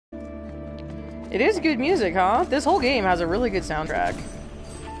It is good music, huh? This whole game has a really good soundtrack.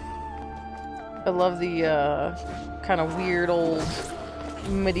 I love the, kind of weird old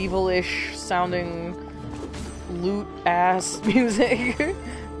medieval-ish sounding lute-ass music.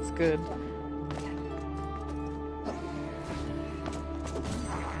 It's good.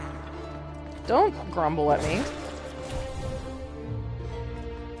 Don't grumble at me.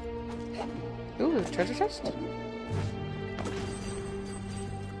 Ooh, there's a treasure chest?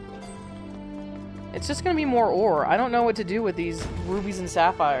 It's just gonna be more ore. I don't know what to do with these rubies and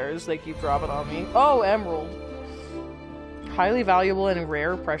sapphires they keep dropping on me. Oh, emerald. Highly valuable and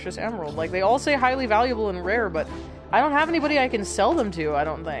rare precious emerald. Like, they all say highly valuable and rare, but I don't have anybody I can sell them to, I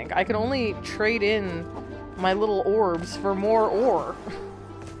don't think. I can only trade in my little orbs for more ore.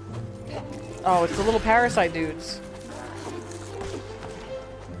 Oh, it's the little parasite dudes.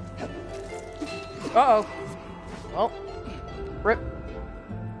 Uh-oh. Well, rip.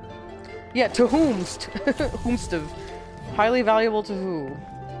 Yeah, to whomst. Whomst. Highly valuable to who?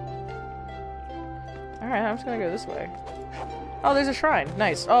 Alright, I'm just gonna go this way. Oh, there's a shrine.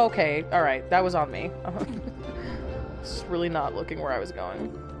 Nice. Oh, okay. Alright, that was on me. Just really not looking where I was going.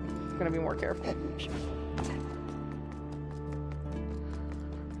 I'm gonna be more careful.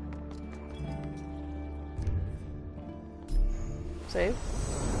 Save.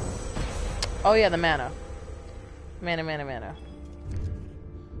 Oh yeah, the mana. Mana.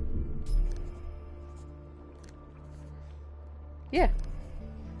 Yeah.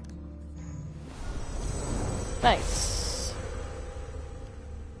 Nice.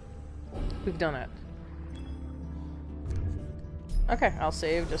 We've done it. Okay, I'll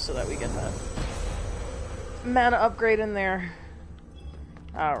save just so that we get that mana upgrade in there.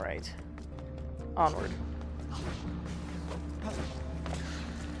 Alright. Onward.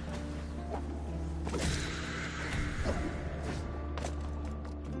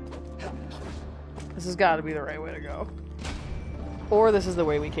 This has got to be the right way to go. Or this is the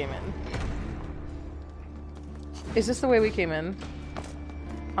way we came in. Is this the way we came in?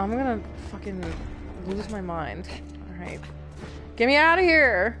 I'm gonna fucking lose my mind. Alright. Get me out of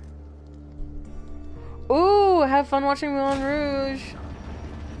here! Ooh, have fun watching Moulin Rouge.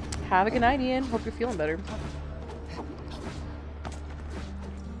 Have a good night, Ian. Hope you're feeling better.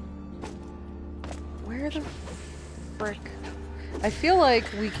 Where the frick? I feel like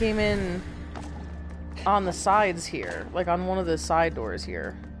we came in on the sides here. Like on one of the side doors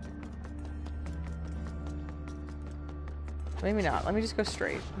here. Maybe not. Let me just go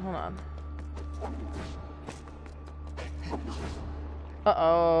straight. Hold on.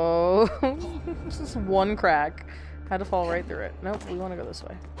 Uh-oh. This is one crack. Had to fall right through it. Nope, we want to go this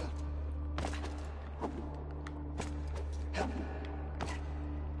way.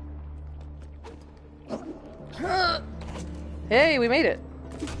 Hey, we made it.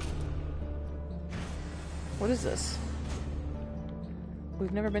 What is this?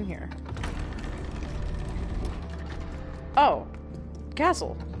 We've never been here. Oh.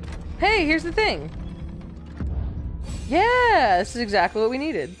 Castle. Hey, here's the thing. Yeah, this is exactly what we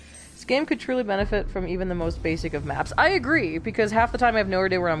needed. This game could truly benefit from even the most basic of maps. I agree, because half the time I have no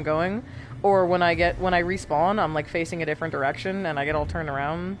idea where I'm going, or when I respawn, I'm like facing a different direction and I get all turned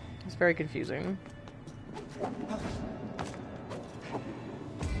around. It's very confusing.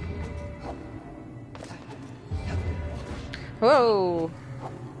 Whoa!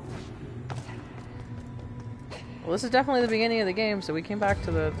 Well, this is definitely the beginning of the game, so we came back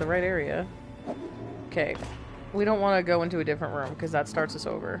to the right area. Okay. We don't want to go into a different room, because that starts us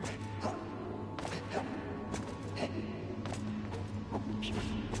over.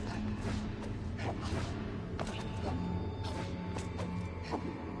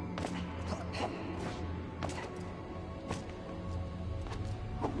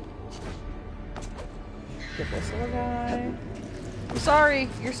 Get this little guy. I'm sorry,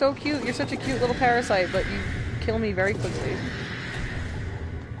 you're so cute. You're such a cute little parasite, but you kill me very quickly.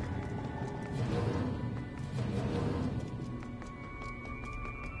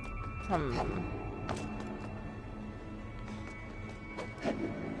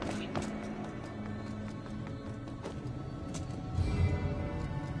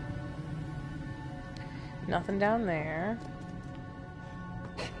 Nothing down there.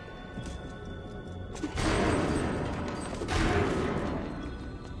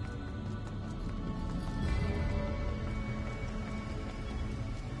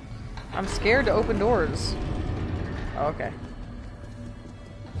 I'm scared to open doors. Oh, okay.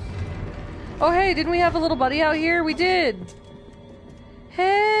 Oh, hey, didn't we have a little buddy out here? We did!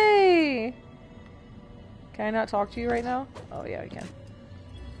 Hey! Can I not talk to you right now? Oh, yeah, I can.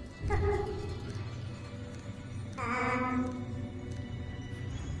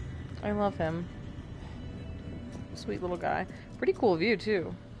 I love him. Sweet little guy. Pretty cool view,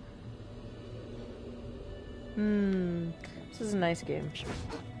 too. This is a nice game.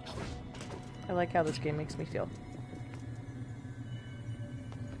 I like how this game makes me feel.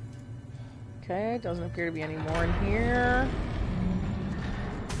 Okay, doesn't appear to be any more in here.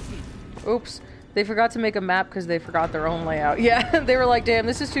 Oops. They forgot to make a map because they forgot their own layout. Yeah, they were like, damn,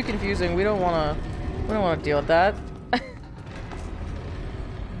 this is too confusing. We don't want to deal with that.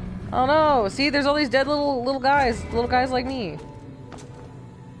 Oh no! See, there's all these dead little guys like me.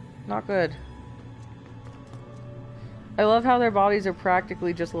 Not good. I love how their bodies are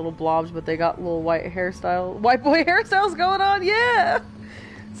practically just little blobs, but they got little white boy hairstyles going on. Yeah.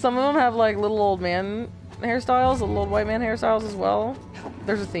 Some of them have like little old man hairstyles, little old white man hairstyles as well.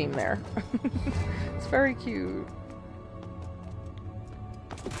 There's a theme there. It's very cute.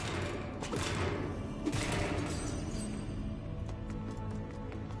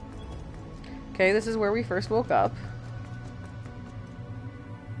 Okay, this is where we first woke up.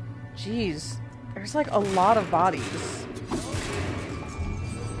 Jeez, there's like a lot of bodies.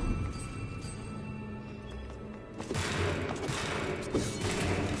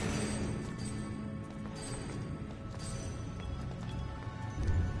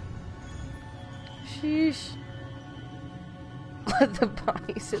 Sheesh. Let the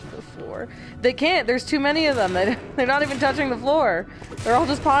bodies hit the floor. They can't. There's too many of them. They're not even touching the floor. They're all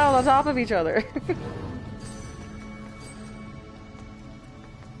just piled on top of each other.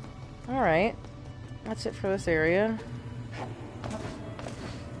 Alright. That's it for this area.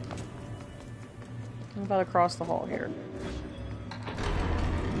 I'm about across the hall here.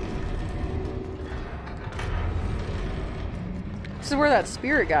 This is where that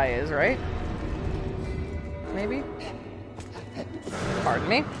spirit guy is, right? Maybe? Pardon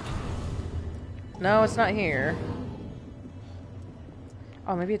me? No, it's not here.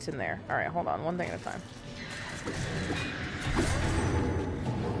 Oh, maybe it's in there. Alright, hold on. One thing at a time.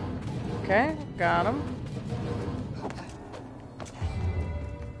 Okay, got him.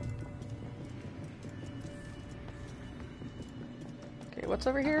 Okay, what's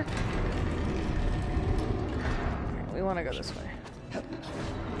over here? Okay, we want to go this way.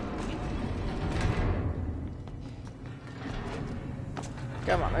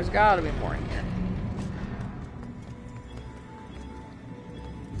 Come on, there's gotta be more in here.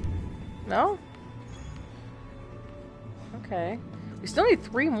 No? Okay. We still need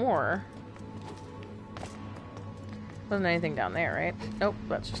 3 more. Wasn't anything down there, right? Nope,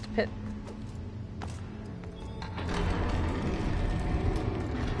 that's just a pit.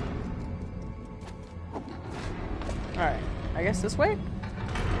 Alright, I guess this way?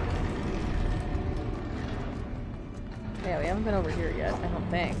 Yeah, we haven't been over here yet, I don't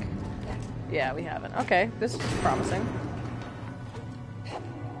think. Yeah, we haven't. Okay, this is promising.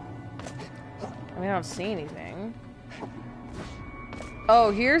 I mean, I don't see anything.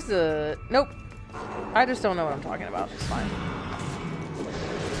 Oh, here's the... Nope. I just don't know what I'm talking about. It's fine.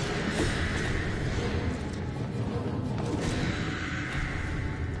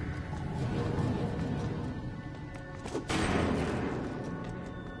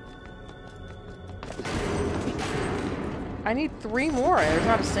 I need 3 more. There's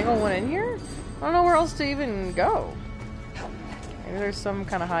not a single one in here? I don't know where else to even go. Maybe there's some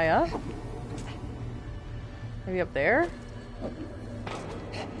kind of high up? Maybe up there?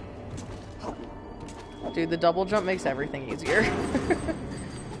 Dude, the double jump makes everything easier.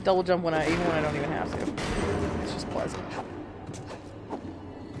 Double jump even when I don't even have to. It's just pleasant.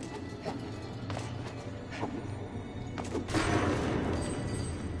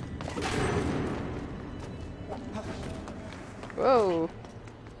 Whoa.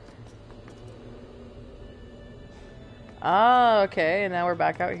 Ah, okay, and now we're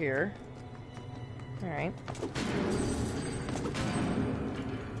back out here. Alright.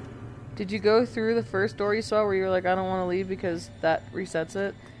 Did you go through the first door you saw where you were like, I don't want to leave because that resets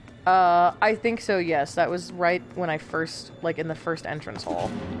it? I think so, yes. That was right when I first, like, in the first entrance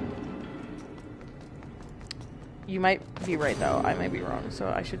hall. You might be right, though. I might be wrong, so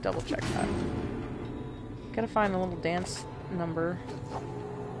I should double check that. Gotta find a little dance number.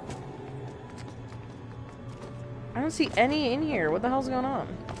 I don't see any in here. What the hell's going on?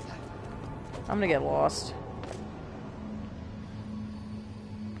 I'm gonna get lost.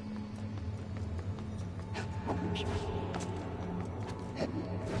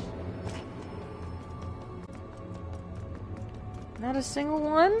 Not a single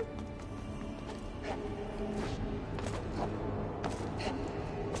one?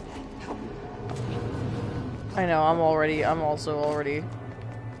 I know, I'm also already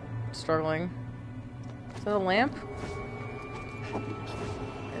struggling. Is that a lamp?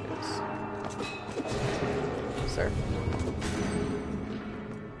 It is. closer.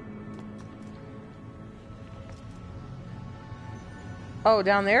 Oh,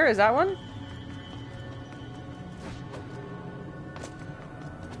 down there? Is that one?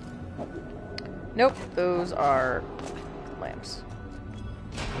 Nope, those are lamps.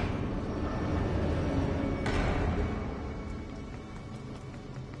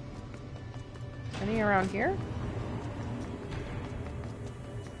 Any around here?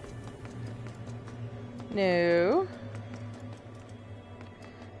 No.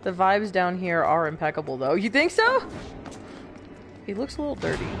 The vibes down here are impeccable, though. You think so? He looks a little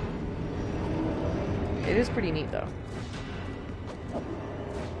dirty. It is pretty neat, though.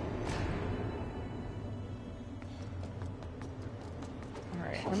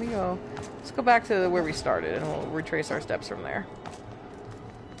 Alright, let me go. Let's go back to where we started, and we'll retrace our steps from there.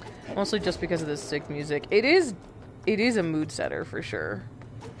 Mostly just because of this sick music. It is a mood setter, for sure.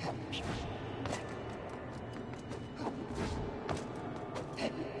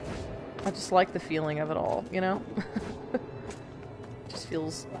 I just like the feeling of it all, you know? Just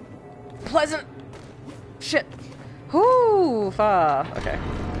feels pleasant. Shit. Whoo! Okay.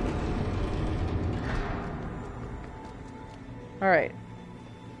 Alright.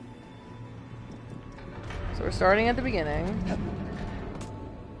 So we're starting at the beginning.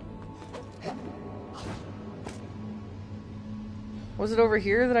 Was it over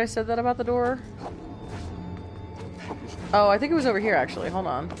here that I said that about the door? Oh, I think it was over here, actually. Hold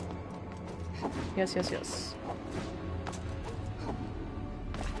on. Yes, yes, yes.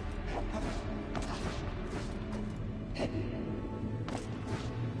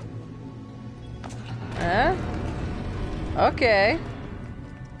 Okay.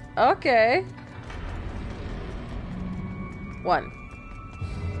 Okay. One.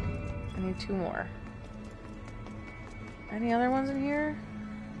 I need two more. Any other ones in here?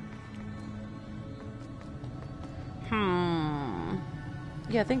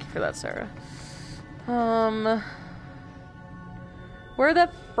 Yeah, thank you for that, Sarah. Where the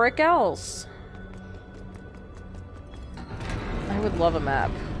frick else? I would love a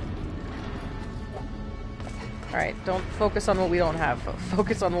map. Alright, don't focus on what we don't have.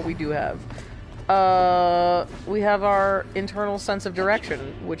 Focus on what we do have. We have our internal sense of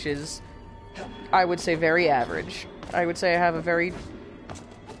direction, which is, I would say, very average. I would say I have a very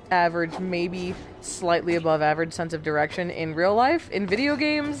average, maybe slightly above average sense of direction in real life. In video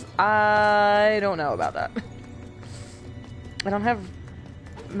games, I don't know about that. I don't have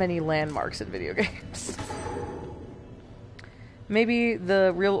many landmarks in video games. Maybe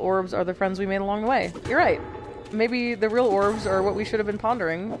the real orbs are the friends we made along the way. You're right. Maybe the real orbs are what we should have been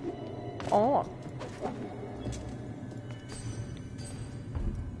pondering all along.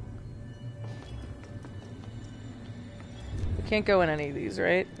 We can't go in any of these,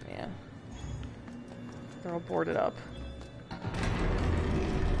 right? Yeah. They're all boarded up.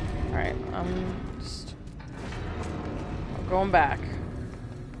 Alright, I'm going back.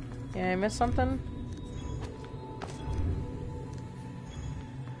 Yeah, I missed something?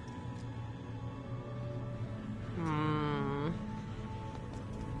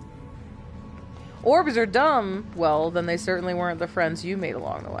 Orbs are dumb. Well, then they certainly weren't the friends you made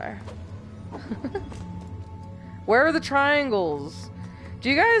along the way. Where are the triangles?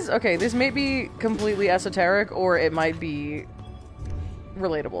 Do you guys... Okay, this may be completely esoteric, or it might be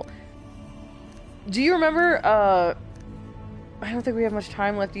relatable. Do you remember, I don't think we have much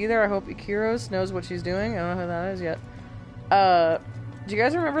time left either. I hope Ikiros knows what she's doing. I don't know who that is yet. Do you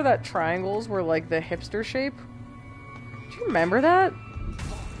guys remember that triangles were like the hipster shape? Do you remember that?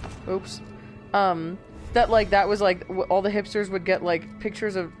 Oops. That was like all the hipsters would get like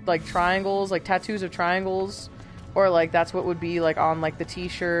pictures of like triangles, like tattoos of triangles, or like that's what would be like on like the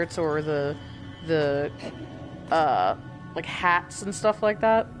t-shirts or the like hats and stuff like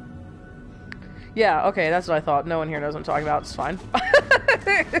that. Yeah, okay, that's what I thought. No one here knows what I'm talking about. It's fine.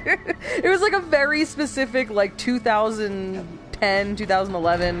 It was like a very specific like 2010,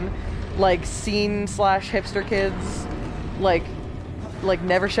 2011 like scene / hipster kids like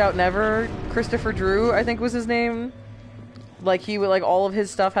Never Shout Never. Christopher Drew, I think was his name. Like, he would, like, all of his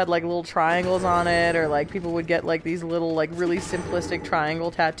stuff had, like, little triangles on it, or, like, people would get, like, these little, like, really simplistic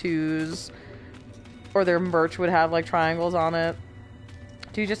triangle tattoos. Or their merch would have, like, triangles on it.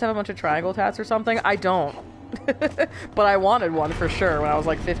 Do you just have a bunch of triangle tats or something? I don't. But I wanted one for sure when I was,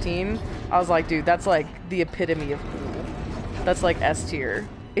 like, 15. I was like, dude, that's, like, the epitome of cool. That's, like, S tier.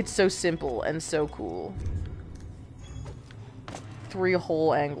 It's so simple and so cool. 3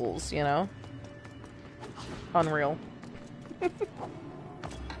 whole angles, you know? Unreal.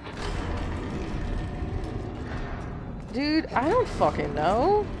 Dude, I don't fucking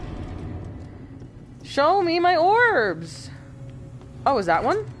know. Show me my orbs! Oh, is that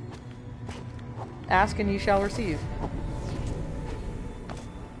one? Ask and ye shall receive.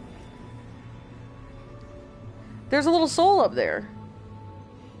 There's a little soul up there.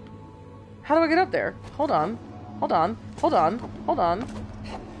 How do I get up there? Hold on. Hold on. Hold on. Hold on.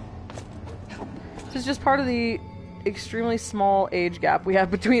 This is just part of the extremely small age gap we have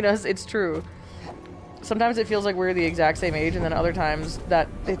between us. It's true. Sometimes it feels like we're the exact same age, and then other times that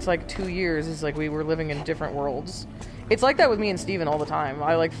it's like 2 years. It's like we were living in different worlds. It's like that with me and Steven all the time.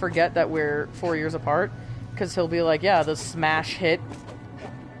 I like forget that we're 4 years apart, because he'll be like, yeah, the smash hit,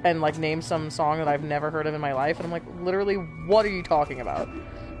 and like name some song that I've never heard of in my life, and I'm like, literally, what are you talking about?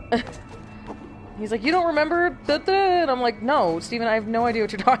 He's like, you don't remember? And I'm like, no, Steven, I have no idea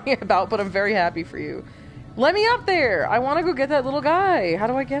what you're talking about, but I'm very happy for you. Let me up there! I want to go get that little guy. How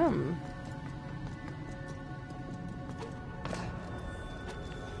do I get him?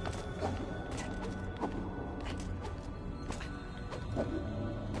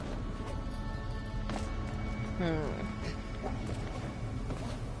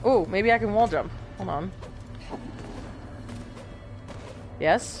 Oh, maybe I can wall jump. Hold on.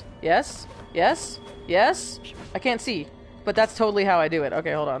 Yes? Yes? Yes? Yes? I can't see, but that's totally how I do it.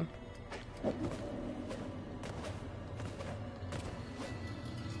 Okay, hold on.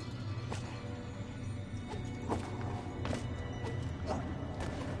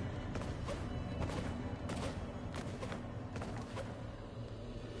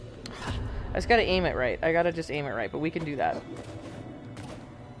 I just gotta aim it right. I gotta just aim it right, but we can do that.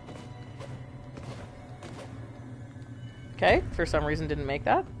 Okay, for some reason didn't make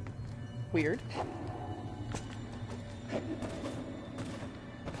that. Weird.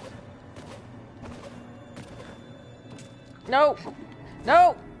 No!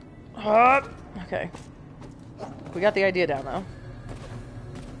 No! Okay. We got the idea down, though.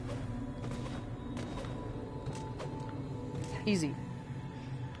 Easy.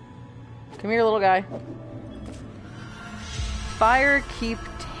 Come here, little guy. Fire Keep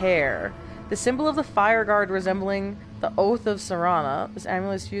Tear. The symbol of the Fire Guard resembling the Oath of Sarana. This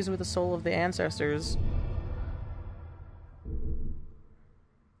amulet is fused with the soul of the ancestors.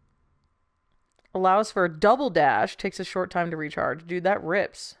 Allows for a double dash. Takes a short time to recharge. Dude, that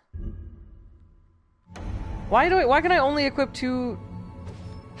rips. Why can I only equip two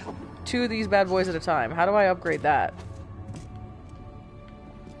of these bad boys at a time? How do I upgrade that?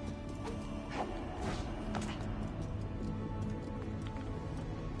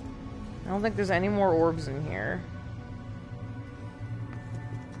 I don't think there's any more orbs in here.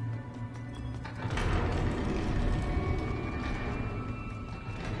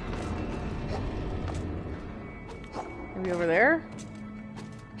 Maybe over there?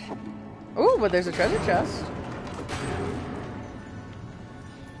 Ooh, but there's a treasure chest.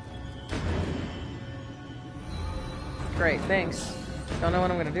 Great, thanks. Don't know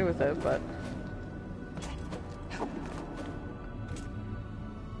what I'm gonna do with it, but...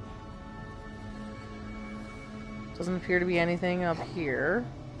 Doesn't appear to be anything up here.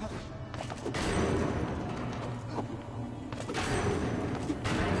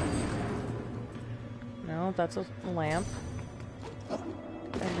 No, that's a lamp. I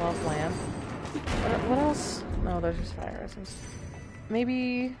love lamp. What else? No, there's just fire essence.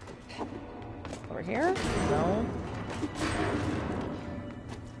 Maybe... over here? No.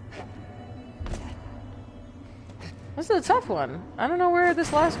 This is a tough one. I don't know where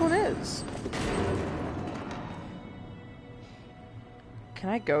this last one is. Can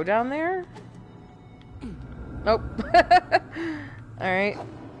I go down there? Nope. Alright.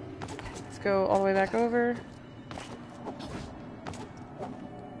 Let's go all the way back over.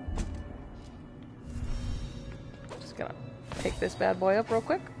 Just gonna pick this bad boy up real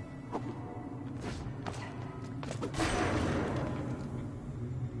quick.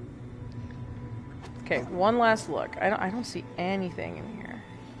 Okay, one last look. I don't see anything in here.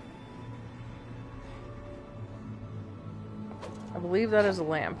 I believe that is a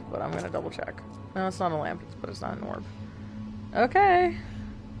lamp, but I'm gonna double check. No, it's not a lamp, but it's not an orb. Okay.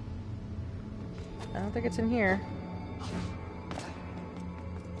 I don't think it's in here.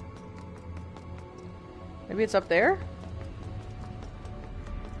 Maybe it's up there?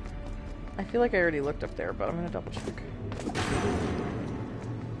 I feel like I already looked up there, but I'm gonna double check.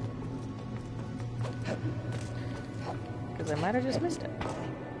 Because I might have just missed it.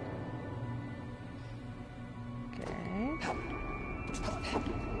 Okay.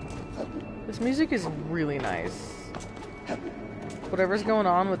 This music is really nice. Whatever's going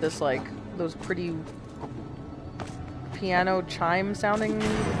on with this, like, those pretty piano chime sounding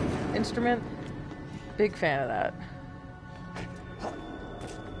instrument, big fan of that.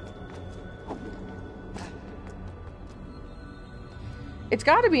 It's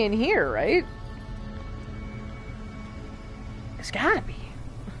gotta be in here, right? It's gotta be.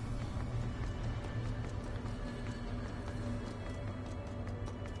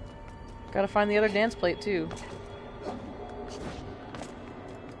 Gotta find the other dance plate, too.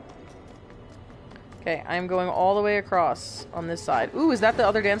 Okay, I'm going all the way across on this side. Ooh, is that the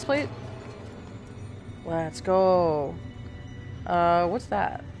other dance plate? Let's go. What's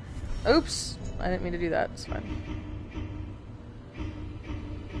that? Oops! I didn't mean to do that. It's fine.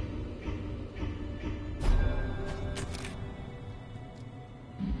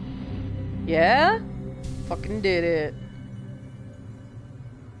 Yeah? Fucking did it.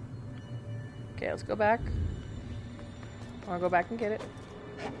 Okay, let's go back. I wanna go back and get it.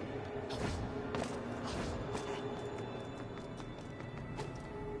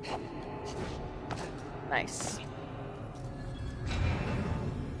 Nice.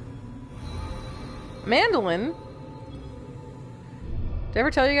 Mandolin? Did I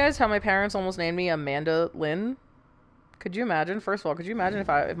ever tell you guys how my parents almost named me Amanda Lynn? Could you imagine? First of all, could you imagine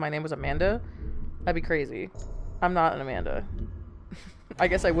if my name was Amanda? That'd be crazy. I'm not an Amanda. I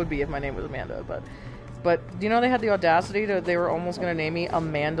guess I would be if my name was Amanda, but do you know they had the audacity to, they were almost gonna name me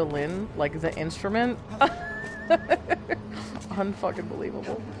Amanda Lynn, like the instrument? Unfucking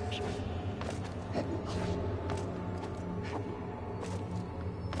believable.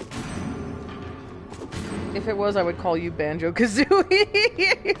 If it was, I would call you Banjo-Kazooie.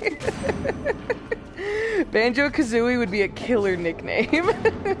 Banjo-Kazooie would be a killer nickname.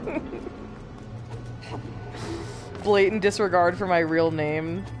 Blatant disregard for my real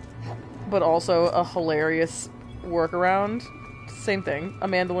name, but also a hilarious workaround. Same thing. A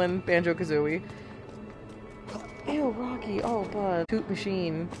mandolin, Banjo-Kazooie. Ew, Rocky. Oh, bud. Toot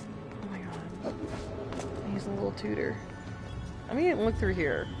machine. Oh my god. He's a little tutor. I mean, look through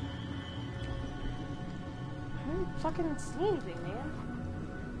here. I didn't fucking see anything, man.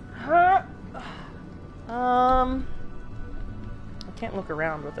 I can't look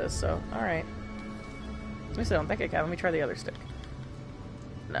around with this, so alright. At least I don't think I can. Let me try the other stick.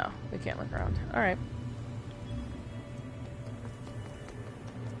 No, we can't look around. Alright.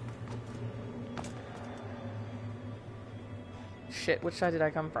 Shit, which side did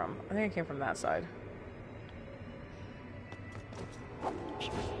I come from? I think I came from that side.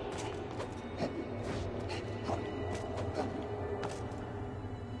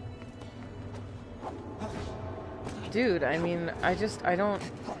 Dude, I mean, I don't...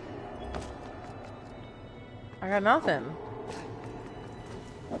 I got nothing.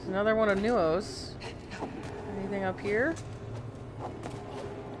 There's another one of Nuos. Anything up here?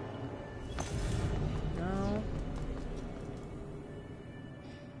 No.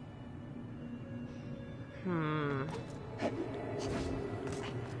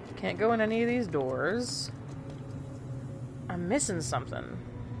 Can't go in any of these doors. I'm missing something.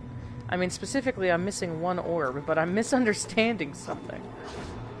 I mean, specifically, I'm missing one orb, but I'm misunderstanding something.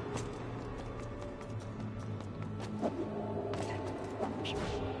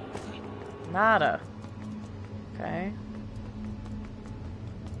 Nada. Okay.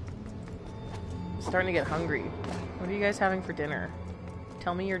 I'm starting to get hungry. What are you guys having for dinner?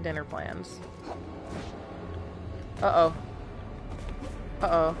 Tell me your dinner plans. Uh-oh.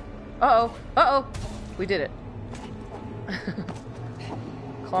 Uh-oh. Uh-oh. Uh-oh! We did it.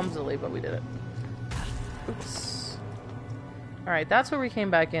 Clumsily, but we did it. Oops. Alright, that's where we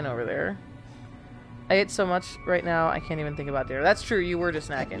came back in over there. I ate so much right now, I can't even think about dinner. That's true, you were just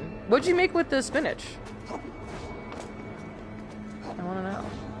snacking. What'd you make with the spinach? I wanna know.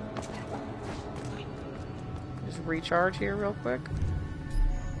 Just recharge here real quick.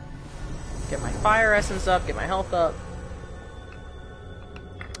 Get my fire essence up, get my health up.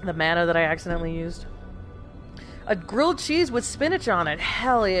 The mana that I accidentally used. A grilled cheese with spinach on it.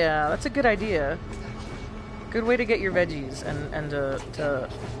 Hell yeah, that's a good idea. Good way to get your veggies and to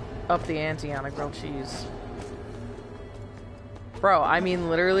up the ante on a grilled cheese. Bro, I mean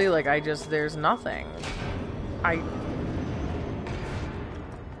literally, like, there's nothing. What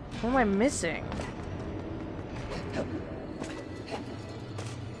am I missing?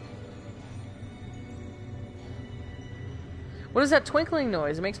 What is that twinkling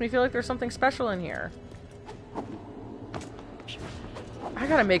noise? It makes me feel like there's something special in here. I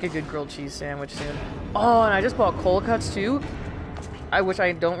gotta make a good grilled cheese sandwich soon. Oh, and I just bought cold cuts too. Which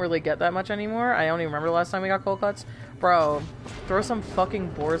I don't really get that much anymore. I don't even remember the last time we got cold cuts. Bro, throw some fucking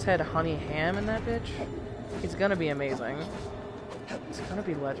boar's head honey ham in that bitch. It's gonna be amazing. It's gonna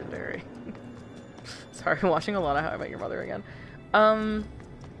be legendary. Sorry, watching a lot of How I Met Your Mother again. I'm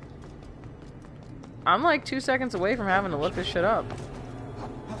like 2 seconds away from having to look this shit up.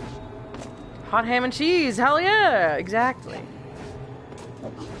 Hot ham and cheese! Hell yeah! Exactly.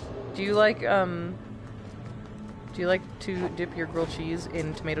 Do you like to dip your grilled cheese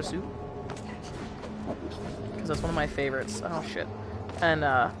in tomato soup? Because that's one of my favorites. Oh shit. And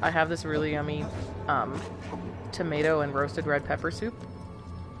I have this really yummy tomato and roasted red pepper soup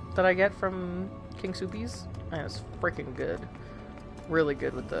that I get from King Soupy's, and it's freaking good. Really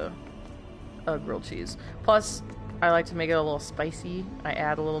good with the grilled cheese. Plus, I like to make it a little spicy. I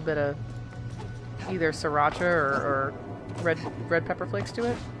add a little bit of either sriracha or red pepper flakes to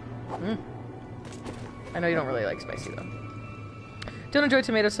it. I know you don't really like spicy though. Don't enjoy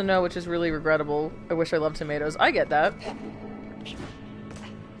tomatoes, so no, which is really regrettable. I wish I loved tomatoes. I get that.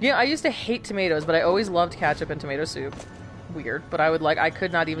 Yeah, I used to hate tomatoes, but I always loved ketchup and tomato soup. Weird, but I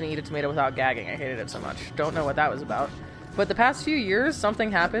could not even eat a tomato without gagging. I hated it so much. Don't know what that was about. But the past few years, something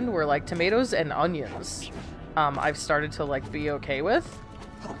happened where, like, tomatoes and onions, I've started to, like, be okay with.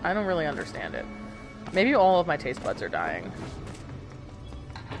 I don't really understand it. Maybe all of my taste buds are dying.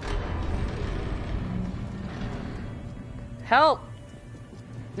 Help!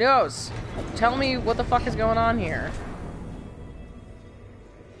 Neos! Tell me what the fuck is going on here.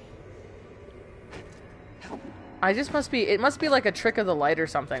 It must be like a trick of the light or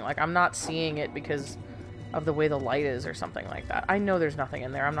something. Like, I'm not seeing it because of the way the light is or something like that. I know there's nothing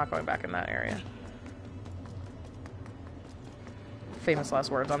in there. I'm not going back in that area. Famous last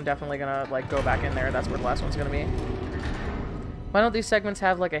words. I'm definitely gonna, like, go back in there. That's where the last one's gonna be. Why don't these segments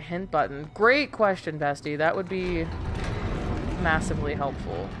have, like, a hint button? Great question, bestie. That would be massively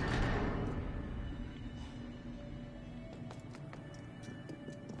helpful.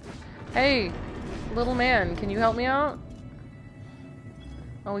 Hey, little man, can you help me out?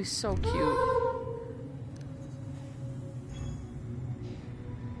 Oh, he's so cute.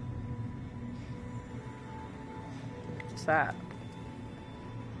 What's that?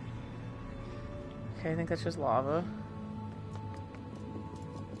 Okay, I think that's just lava.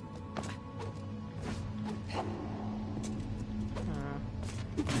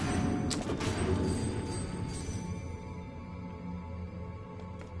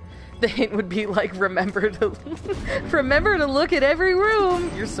 The hint would be like, remember to look at every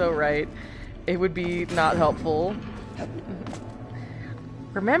room. You're so right. It would be not helpful.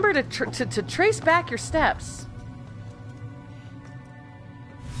 Remember to trace back your steps.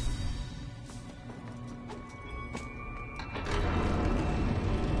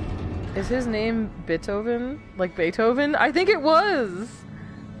 Is his name Beethoven? Like Beethoven? I think it was.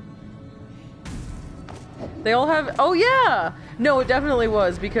 They all have... Oh, yeah! No, it definitely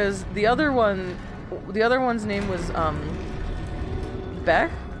was, because the other one's name was,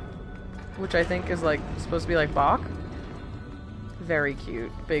 Beck, which I think is, like, supposed to be like Bach. Very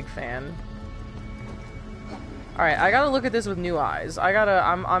cute. Big fan. Alright, I gotta look at this with new eyes.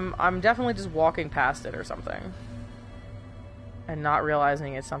 I'm definitely just walking past it or something. And not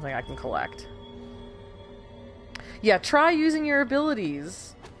realizing it's something I can collect. Yeah, try using your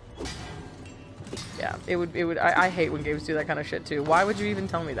abilities. Yeah, it would, I hate when games do that kind of shit too. Why would you even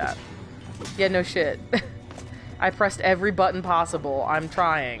tell me that? Yeah, no shit. I pressed every button possible. I'm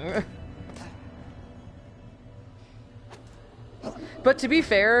trying. But to be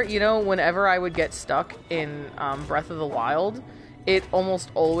fair, you know, whenever I would get stuck in Breath of the Wild, it almost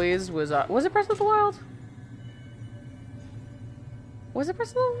always was it Breath of the Wild? Was it Breath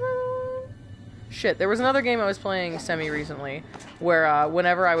of the Wild? Shit, there was another game I was playing semi-recently where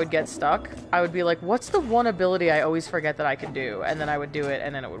whenever I would get stuck, I would be like, what's the one ability I always forget that I can do? And then I would do it,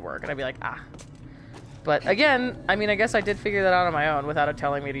 and then it would work. And I'd be like, ah. But again, I mean, I guess I did figure that out on my own without it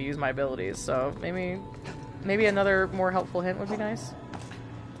telling me to use my abilities. So maybe another more helpful hint would be nice.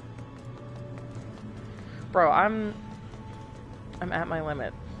 Bro, I'm at my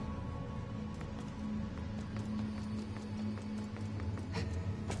limit.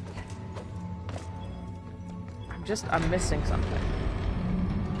 I'm missing something.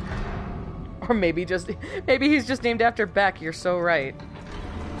 Or maybe he's just named after Beck. You're so right.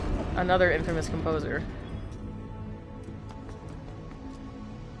 Another infamous composer.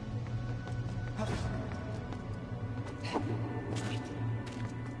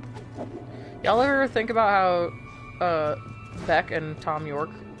 Y'all ever think about how Beck and Thom Yorke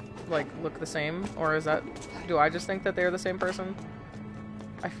like look the same, or do I just think that they're the same person?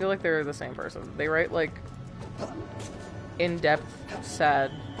 I feel like they're the same person. They write like in-depth,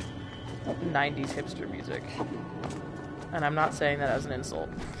 sad 90s hipster music. And I'm not saying that as an insult.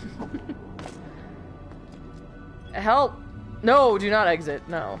 Help! No, do not exit.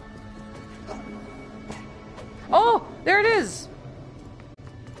 No. Oh! There it is!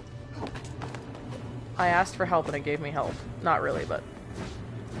 I asked for help and it gave me help. Not really, but...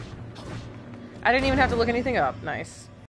 I didn't even have to look anything up. Nice.